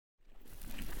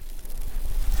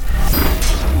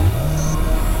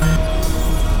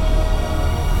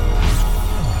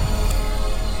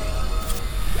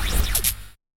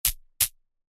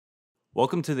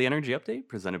Welcome to the Energy Update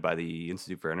presented by the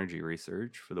Institute for Energy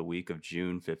Research for the week of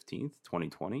June 15th,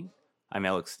 2020. I'm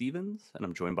Alex Stevens, and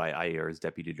I'm joined by IER's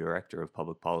Deputy Director of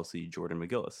Public Policy, Jordan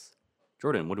McGillis.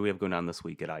 Jordan, what do we have going on this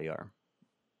week at IER?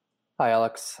 Hi,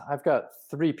 Alex. I've got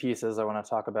three pieces I want to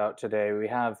talk about today. We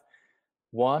have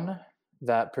one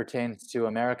that pertains to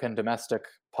American domestic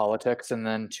politics, and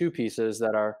then two pieces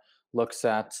that are looks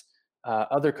at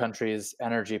other countries'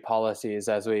 energy policies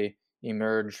as we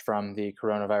emerge from the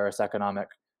coronavirus economic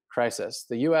crisis.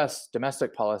 The US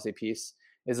domestic policy piece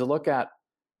is a look at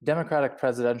Democratic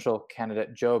presidential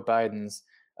candidate Joe Biden's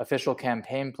official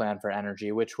campaign plan for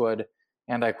energy, which would,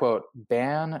 and I quote,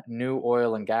 ban new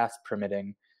oil and gas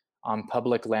permitting on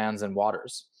public lands and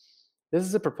waters. This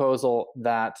is a proposal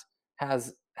that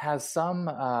has some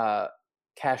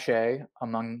cachet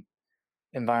among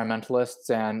environmentalists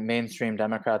and mainstream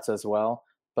Democrats as well,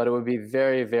 but it would be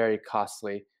very, very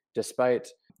costly despite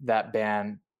that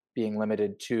ban being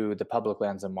limited to the public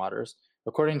lands and waters.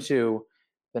 According to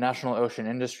the National Ocean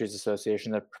Industries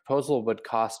Association, the proposal would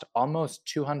cost almost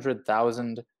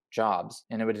 200,000 jobs,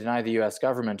 and it would deny the US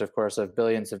government, of course, of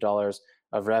billions of dollars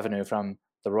of revenue from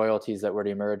the royalties that would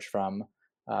emerge from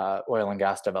oil and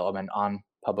gas development on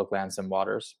public lands and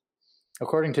waters.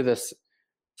 According to this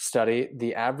study,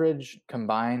 the average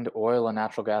combined oil and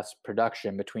natural gas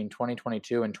production between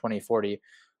 2022 and 2040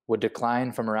 would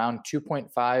decline from around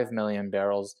 2.5 million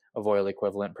barrels of oil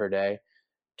equivalent per day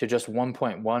to just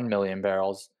 1.1 million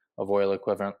barrels of oil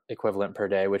equivalent per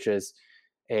day, which is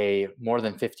a more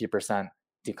than 50%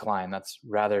 decline. That's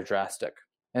rather drastic.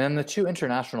 And then the two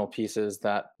international pieces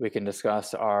that we can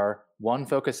discuss are one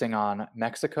focusing on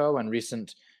Mexico and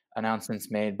recent announcements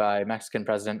made by Mexican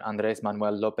President Andrés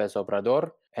Manuel López Obrador,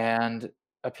 and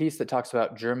a piece that talks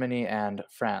about Germany and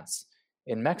France.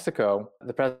 In Mexico,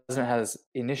 the president has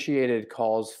initiated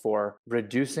calls for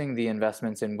reducing the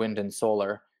investments in wind and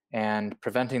solar and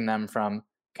preventing them from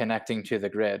connecting to the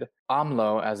grid.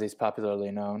 AMLO, as he's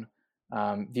popularly known,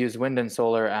 views wind and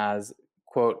solar as,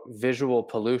 quote, visual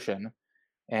pollution,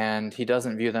 and he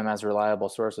doesn't view them as reliable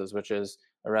sources, which is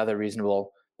a rather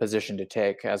reasonable position to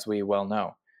take, as we well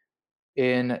know.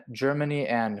 In Germany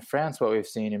and France, what we've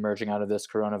seen emerging out of this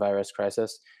coronavirus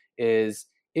crisis is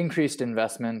increased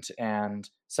investment and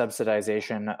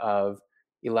subsidization of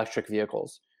electric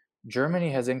vehicles. Germany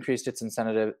has increased its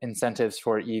incentives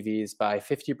for EVs by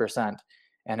 50%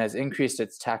 and has increased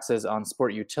its taxes on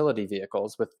sport utility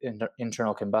vehicles with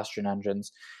internal combustion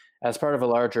engines as part of a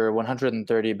larger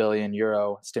 130 billion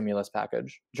euro stimulus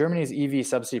package. Germany's EV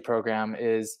subsidy program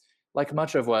is, like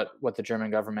much of what the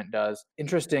German government does,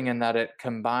 interesting in that it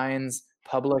combines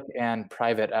public and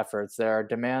private efforts. There are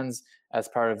demands as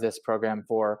part of this program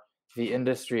for the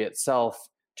industry itself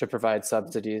to provide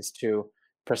subsidies to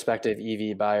prospective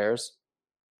EV buyers.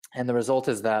 And the result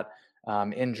is that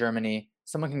in Germany,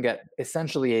 someone can get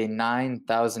essentially a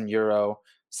 9,000 euro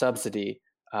subsidy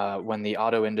when the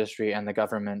auto industry and the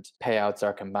government payouts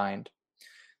are combined.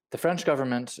 The French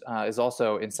government is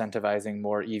also incentivizing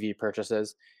more EV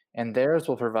purchases, and theirs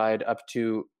will provide up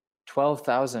to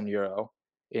 12,000 euro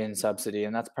in subsidy,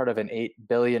 and that's part of an $8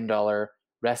 billion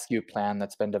rescue plan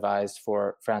that's been devised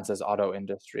for France's auto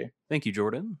industry. Thank you,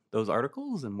 Jordan. Those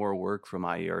articles and more work from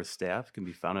IER staff can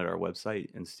be found at our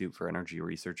website,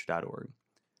 instituteforenergyresearch.org.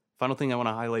 Final thing I want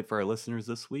to highlight for our listeners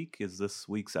this week is this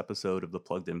week's episode of the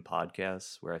Plugged In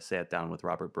podcast, where I sat down with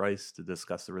Robert Bryce to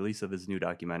discuss the release of his new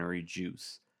documentary,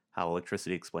 Juice: How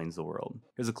Electricity Explains the World.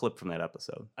 Here's a clip from that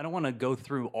episode. I don't want to go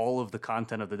through all of the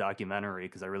content of the documentary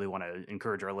because I really want to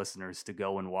encourage our listeners to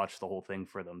go and watch the whole thing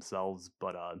for themselves,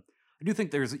 but I do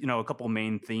think there's a couple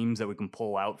main themes that we can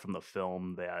pull out from the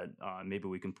film that maybe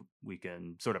we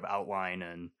can sort of outline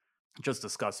and just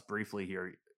discuss briefly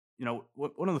here.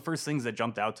 One of the first things that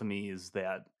jumped out to me is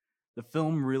that the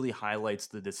film really highlights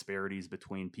the disparities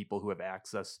between people who have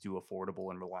access to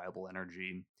affordable and reliable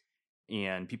energy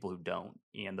and people who don't.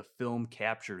 And the film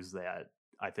captures that,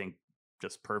 I think,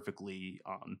 just perfectly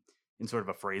in sort of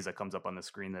a phrase that comes up on the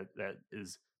screen that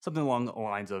is something along the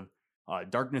lines of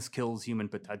darkness kills human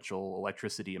potential,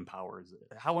 electricity empowers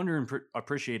it. How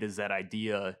underappreciated is that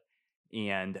idea,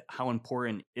 and how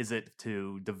important is it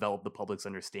to develop the public's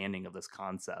understanding of this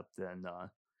concept and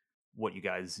what you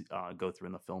guys go through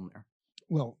in the film there?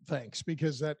 Well, thanks,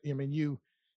 because you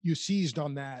seized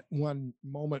on that one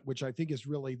moment, which I think is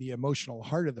really the emotional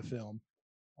heart of the film.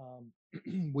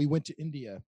 We went to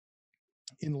India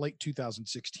in late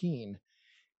 2016,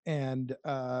 and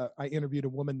I interviewed a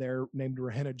woman there named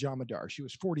Rahena Jamadar. She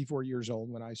was 44 years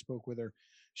old when I spoke with her.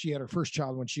 She had her first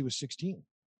child when she was 16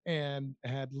 and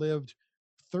had lived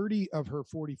 30 of her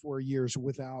 44 years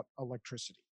without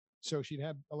electricity. So she'd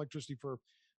had electricity for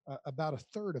about a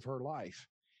third of her life.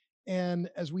 And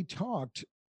as we talked,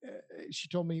 she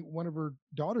told me one of her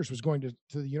daughters was going to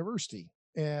the university,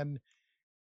 and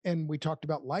we talked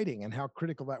about lighting and how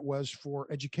critical that was for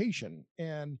education.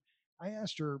 And I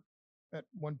asked her at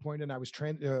one point, and I was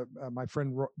my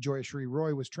friend Joyashri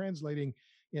Roy was translating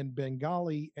in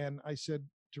Bengali, and I said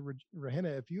to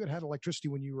Rahena, if you had had electricity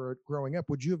when you were growing up,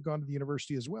 would you have gone to the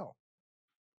university as well?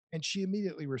 And she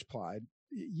immediately replied,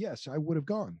 yes, I would have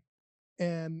gone.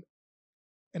 And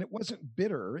and it wasn't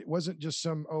bitter. It wasn't just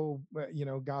some,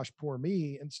 gosh, poor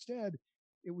me. Instead,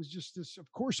 it was just this,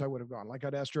 of course I would have gone. Like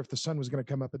I'd asked her if the sun was going to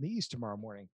come up in the east tomorrow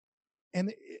morning.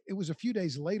 And it was a few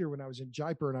days later when I was in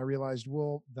Jaipur and I realized,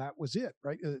 well, that was it,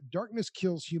 right? Darkness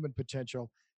kills human potential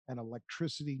and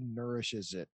electricity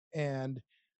nourishes it. And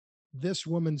this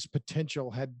woman's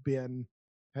potential had been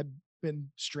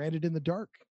stranded in the dark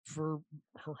for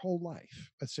her whole life,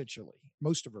 essentially,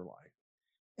 most of her life.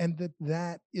 And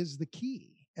that is the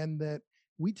key. And that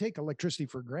we take electricity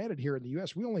for granted here in the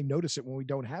US. We only notice it when we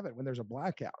don't have it, when there's a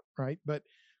blackout, right? But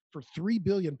for 3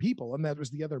 billion people, and that was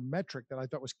the other metric that I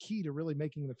thought was key to really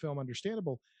making the film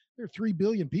understandable, there are 3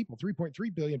 billion people, 3.3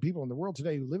 billion people in the world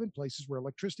today who live in places where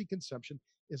electricity consumption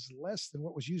is less than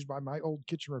what was used by my old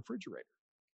kitchen refrigerator.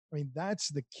 I mean, that's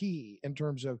the key in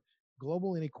terms of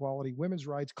global inequality, women's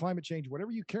rights, climate change,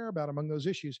 whatever you care about among those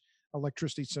issues,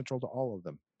 electricity is central to all of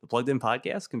them. The Plugged In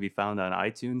podcast can be found on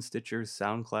iTunes, Stitcher,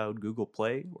 SoundCloud, Google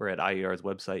Play, or at IER's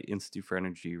website,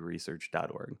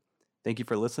 instituteforenergyresearch.org. Thank you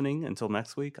for listening. Until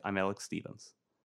next week, I'm Alex Stevens.